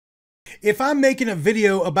If I'm making a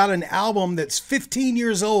video about an album that's 15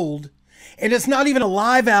 years old and it's not even a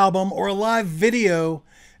live album or a live video,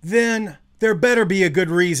 then there better be a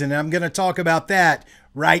good reason. I'm going to talk about that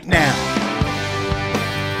right now.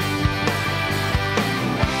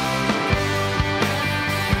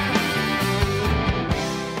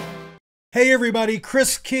 Hey everybody,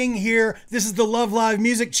 Chris King here. This is the Love Live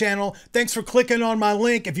Music channel. Thanks for clicking on my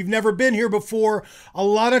link. If you've never been here before, a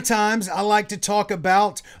lot of times I like to talk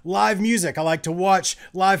about live music. I like to watch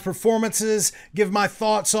live performances, give my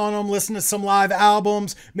thoughts on them, listen to some live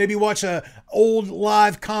albums, maybe watch a old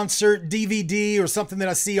live concert DVD or something that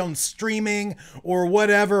I see on streaming or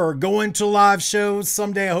whatever, or go into live shows.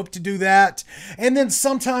 Someday I hope to do that. And then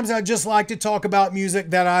sometimes I just like to talk about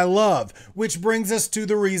music that I love, which brings us to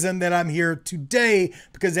the reason that I'm here today,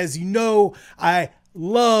 because as you know, I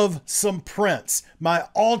love some Prince, my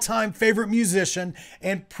all-time favorite musician,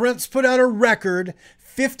 and Prince put out a record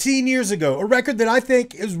 15 years ago, a record that I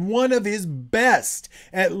think is one of his best,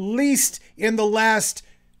 at least in the last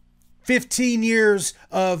 15 years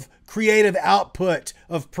of creative output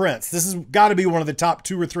of Prince. This has got to be one of the top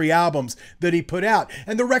 2 or 3 albums that he put out.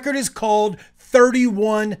 And the record is called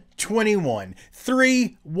 3121.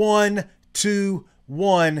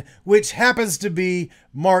 3121, which happens to be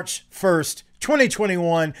March 1st,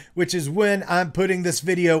 2021, which is when I'm putting this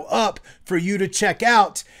video up for you to check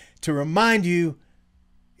out to remind you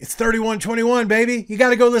it's 3121, baby. You got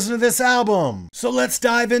to go listen to this album. So let's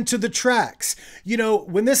dive into the tracks. You know,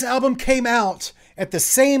 when this album came out, at the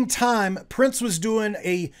same time, Prince was doing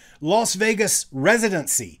a Las Vegas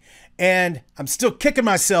residency. And I'm still kicking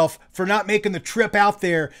myself for not making the trip out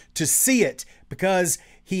there to see it, because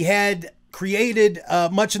he had created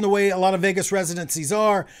much in the way a lot of Vegas residencies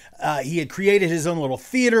are. He had created his own little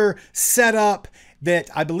theater setup that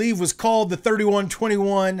I believe was called the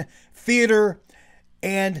 3121 Theater.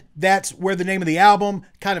 And that's where the name of the album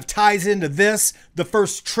kind of ties into this. The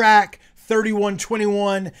first track,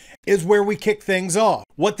 3121, is where we kick things off.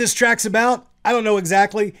 What this track's about, I don't know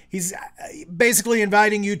exactly. He's basically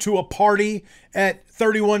inviting you to a party at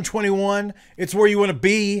 3121. It's where you want to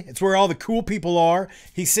be. It's where all the cool people are.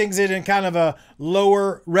 He sings it in kind of a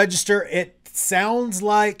lower register. It sounds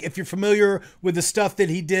like, if you're familiar with the stuff that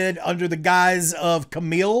he did under the guise of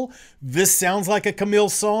Camille, this sounds like a Camille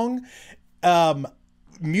song.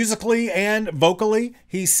 Musically and vocally,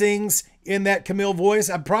 he sings in that Camille voice.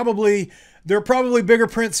 There are probably bigger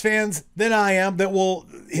Prince fans than I am that will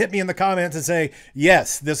hit me in the comments and say,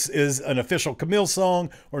 yes, this is an official Camille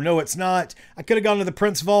song, or no, it's not. I could have gone to the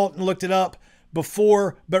Prince Vault and looked it up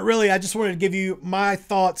before, but really, I just wanted to give you my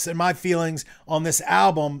thoughts and my feelings on this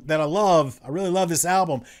album that I love. I really love this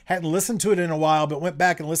album. Hadn't listened to it in a while, but went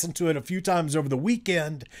back and listened to it a few times over the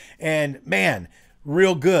weekend, and man,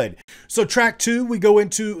 real good. So track 2, we go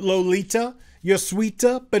into Lolita. You're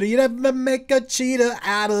sweeter, but you never make a cheater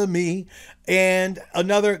out of me. And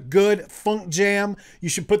another good funk jam. You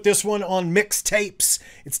should put this one on mixtapes.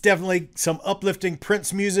 It's definitely some uplifting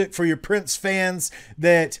Prince music for your Prince fans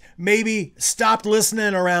that maybe stopped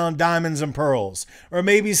listening around Diamonds and Pearls, or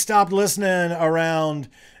maybe stopped listening around,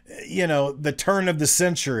 you know, the turn of the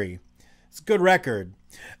century. It's a good record.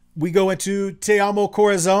 We go into Te Amo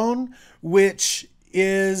Corazon, which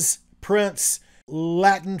is Prince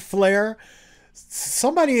Latin flair.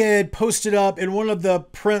 Somebody had posted up in one of the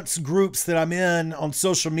Prince groups that I'm in on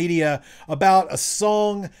social media about a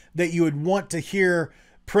song that you would want to hear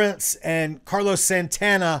Prince and Carlos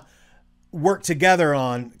Santana work together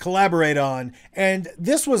on, collaborate on. And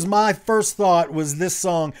this was my first thought, was this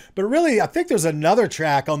song. But really, I think there's another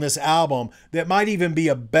track on this album that might even be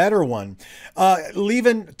a better one.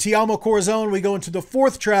 Leaving Te Amo Corazon, we go into the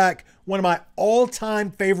 4th track. One of my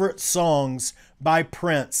all-time favorite songs by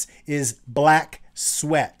Prince is Black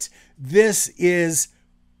Sweat. This is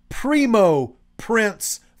primo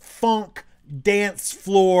Prince funk dance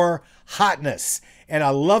floor hotness. And I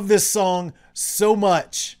love this song so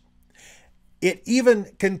much. It even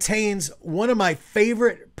contains one of my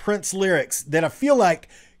favorite Prince lyrics that I feel like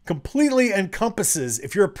completely encompasses,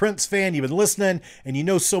 if you're a Prince fan, you've been listening and you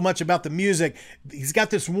know so much about the music. He's got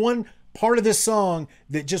this one part of this song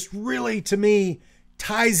that just really, to me,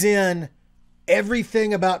 ties in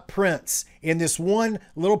everything about Prince in this one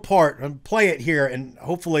little part. I'm gonna play it here and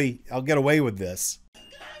hopefully I'll get away with this.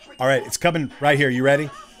 All right, it's coming right here. You ready?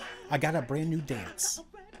 I got a brand new dance.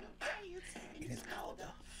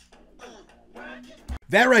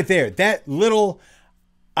 That right there, that little,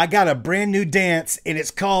 I got a brand new dance, and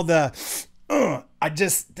it's called the,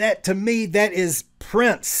 that to me, that is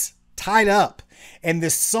Prince tied up. And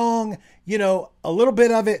this song, you know, a little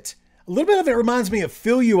bit of it reminds me of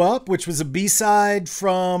Fill You Up, which was a B-side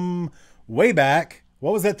from way back.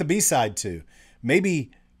 What was that the B-side to?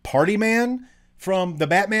 Maybe Party Man from the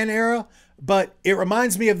Batman era, but it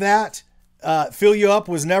reminds me of that. Fill You Up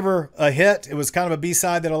was never a hit. It was kind of a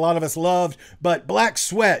B-side that a lot of us loved, but Black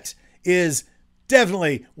Sweat is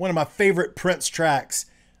definitely one of my favorite Prince tracks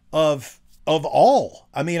of all.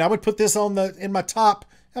 I mean, I would put this in my top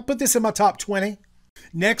 20.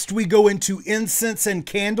 Next, we go into Incense and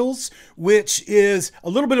Candles, which is a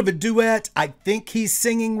little bit of a duet. I think he's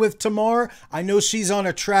singing with Tamar. I know she's on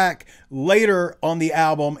a track later on the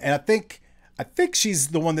album, and I think she's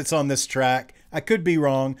the one that's on this track. I could be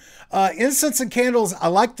wrong. Incense and Candles, I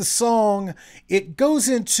like the song. It goes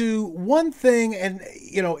into one thing, and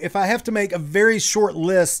if I have to make a very short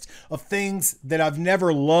list of things that I've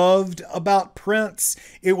never loved about Prince,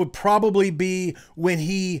 it would probably be when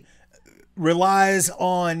he relies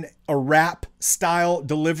on a rap style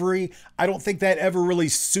delivery. I don't think that ever really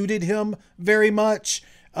suited him very much.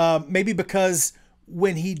 Maybe because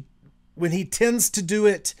when he tends to do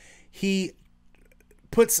it, he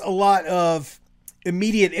puts a lot of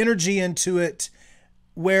immediate energy into it,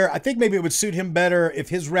 where I think maybe it would suit him better if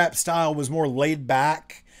his rap style was more laid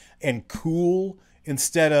back and cool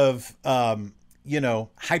instead of,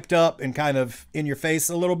 hyped up and kind of in your face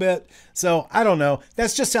a little bit. So I don't know.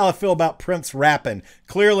 That's just how I feel about Prince rapping.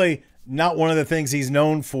 Clearly not one of the things he's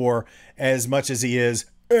known for as much as he is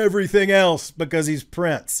everything else, because he's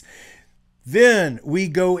Prince. Then we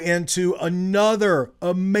go into another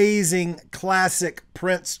amazing classic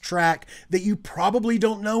Prince track that you probably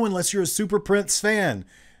don't know unless you're a super Prince fan.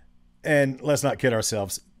 And let's not kid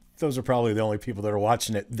ourselves. Those are probably the only people that are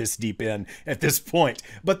watching it this deep in at this point.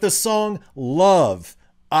 But the song Love.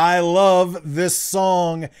 I love this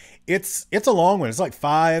song. It's a long one. It's like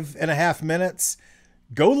 5.5 minutes.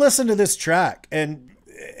 Go listen to this track and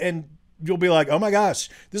you'll be like, oh my gosh,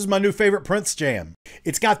 this is my new favorite Prince jam.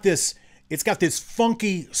 It's got this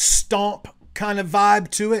funky stomp kind of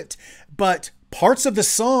vibe to it, but parts of the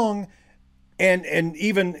song and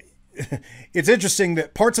even it's interesting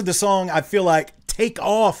that parts of the song I feel like take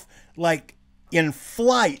off like in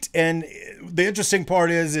flight. And the interesting part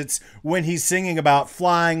is it's when he's singing about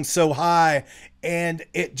flying so high, and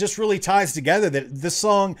it just really ties together that this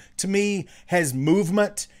song to me has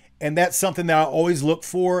movement. And that's something that I always look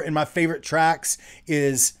for in my favorite tracks,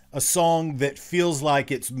 is a song that feels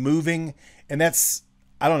like it's moving. And that's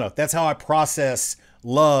how I process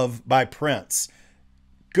Love by Prince.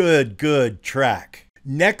 Good track.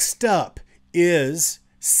 Next up is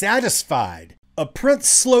Satisfied, a Prince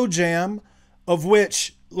slow jam, of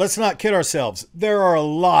which, let's not kid ourselves, there are a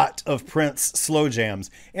lot of Prince slow jams.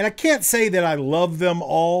 And I can't say that I love them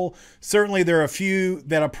all. Certainly there are a few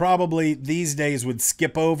that I probably these days would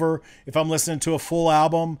skip over if I'm listening to a full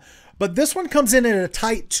album. But this one comes in at a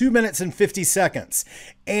tight 2 minutes and 50 seconds.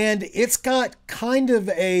 And it's got kind of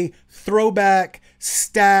a throwback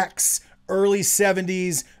Stax, early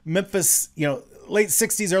 70s, Memphis, late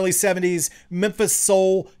 60s, early 70s, Memphis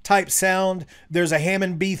soul type sound. There's a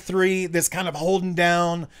Hammond B3 that's kind of holding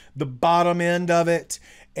down the bottom end of it.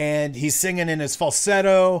 And he's singing in his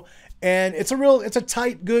falsetto. And it's a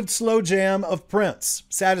tight, good slow jam of Prince.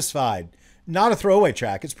 Satisfied. Not a throwaway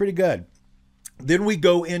track. It's pretty good. Then we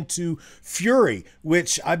go into Fury,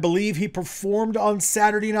 which I believe he performed on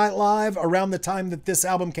Saturday Night Live around the time that this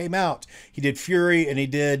album came out. He did Fury, and he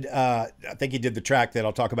did, I think he did the track that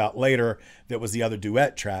I'll talk about later that was the other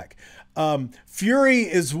duet track. Fury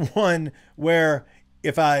is one where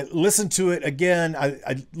if I listen to it again,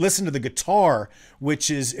 I listen to the guitar, which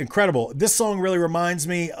is incredible. This song really reminds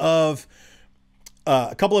me of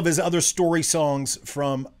a couple of his other story songs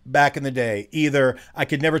from back in the day. Either I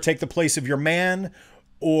Could Never Take the Place of Your Man,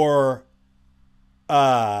 or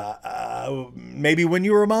maybe When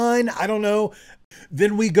You Were Mine. I don't know.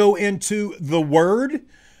 Then we go into The Word,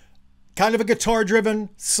 kind of a guitar-driven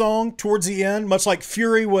song towards the end, much like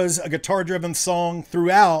Fury was a guitar-driven song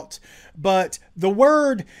throughout. But The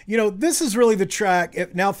Word, this is really the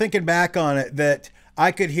track, now thinking back on it, that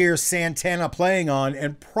I could hear Santana playing on,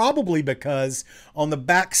 and probably because on the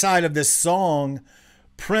backside of this song,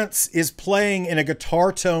 Prince is playing in a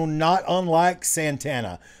guitar tone not unlike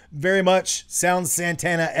Santana. Very much sounds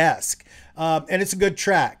Santana-esque. And it's a good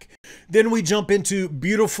track. Then we jump into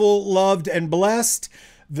Beautiful, Loved, and Blessed,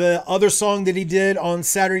 the other song that he did on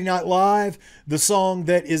Saturday Night Live, the song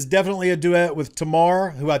that is definitely a duet with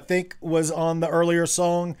Tamar, who I think was on the earlier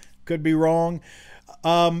song. Could be wrong.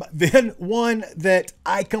 Then one that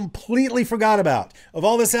I completely forgot about. Of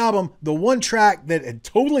all this album, the one track that had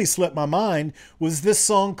totally slipped my mind was this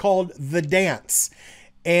song called The Dance.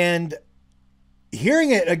 And hearing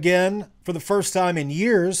it again for the first time in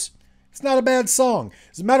years, It's not a bad song.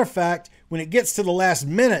 As a matter of fact, when it gets to the last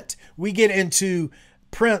minute, we get into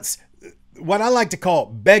Prince, what I like to call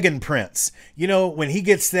begging Prince. You know, when he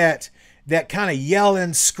gets that kind of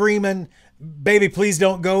yelling, screaming, baby, please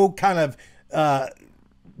don't go kind of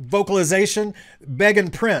vocalization. Begging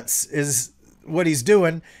Prince is what he's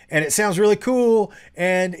doing, and it sounds really cool,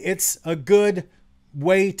 and it's a good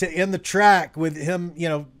way to end the track with him, you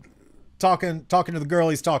know, talking to the girl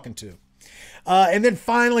he's talking to. And then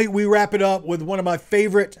finally, we wrap it up with one of my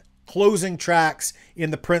favorite closing tracks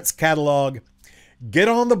in the Prince catalog, Get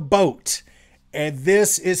on the Boat. And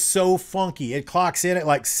this is so funky. It clocks in at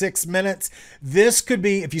like 6 minutes. This could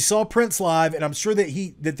be, if you saw Prince live, and I'm sure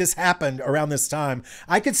that this happened around this time,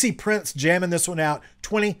 I could see Prince jamming this one out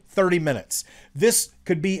 20, 30 minutes. This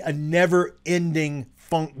could be a never-ending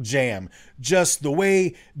funk jam. Just the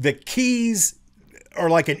way the keys are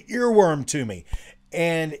like an earworm to me.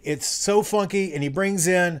 And it's so funky, and he brings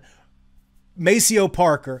in Maceo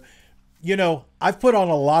Parker. You know, I've put on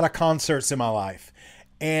a lot of concerts in my life,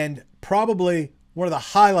 and probably one of the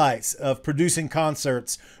highlights of producing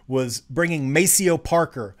concerts was bringing Maceo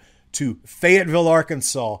Parker to Fayetteville,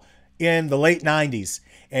 Arkansas in the late 90s.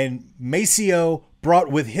 And Maceo brought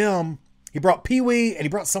with him, he brought Pee Wee and he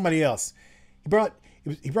brought somebody else.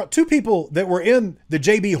 He brought two people that were in the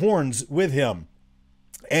JB Horns with him.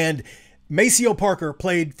 And Maceo Parker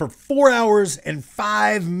played for 4 hours and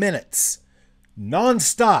 5 minutes,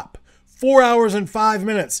 nonstop, 4 hours and 5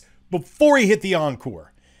 minutes before he hit the encore.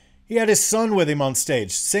 He had his son with him on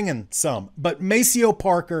stage singing some. But Maceo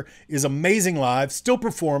Parker is amazing live, still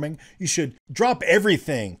performing. You should drop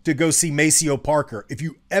everything to go see Maceo Parker if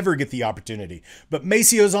you ever get the opportunity. But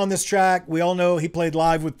Maceo's on this track. We all know he played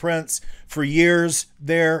live with Prince for years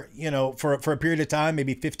there, you know, for a period of time,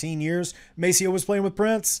 maybe 15 years. Maceo was playing with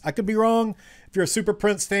Prince. I could be wrong. If you're a super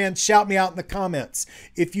Prince fan, shout me out in the comments.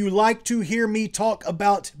 If you like to hear me talk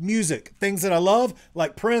about music, things that I love,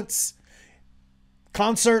 like Prince,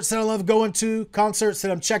 concerts that I love going to, concerts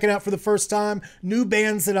that I'm checking out for the first time, new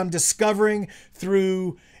bands that I'm discovering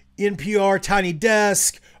through NPR Tiny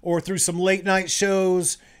Desk or through some late night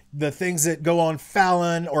shows, the things that go on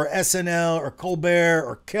Fallon or SNL or Colbert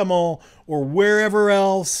or Kimmel or wherever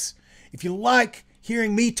else. If you like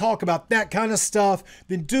hearing me talk about that kind of stuff,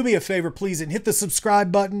 then do me a favor, please, and hit the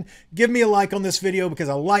subscribe button. Give me a like on this video because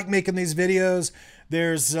I like making these videos.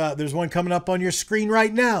 There's one coming up on your screen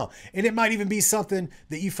right now, and it might even be something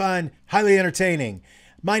that you find highly entertaining.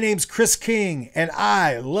 My name's Chris King, and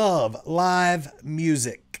I love live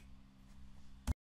music.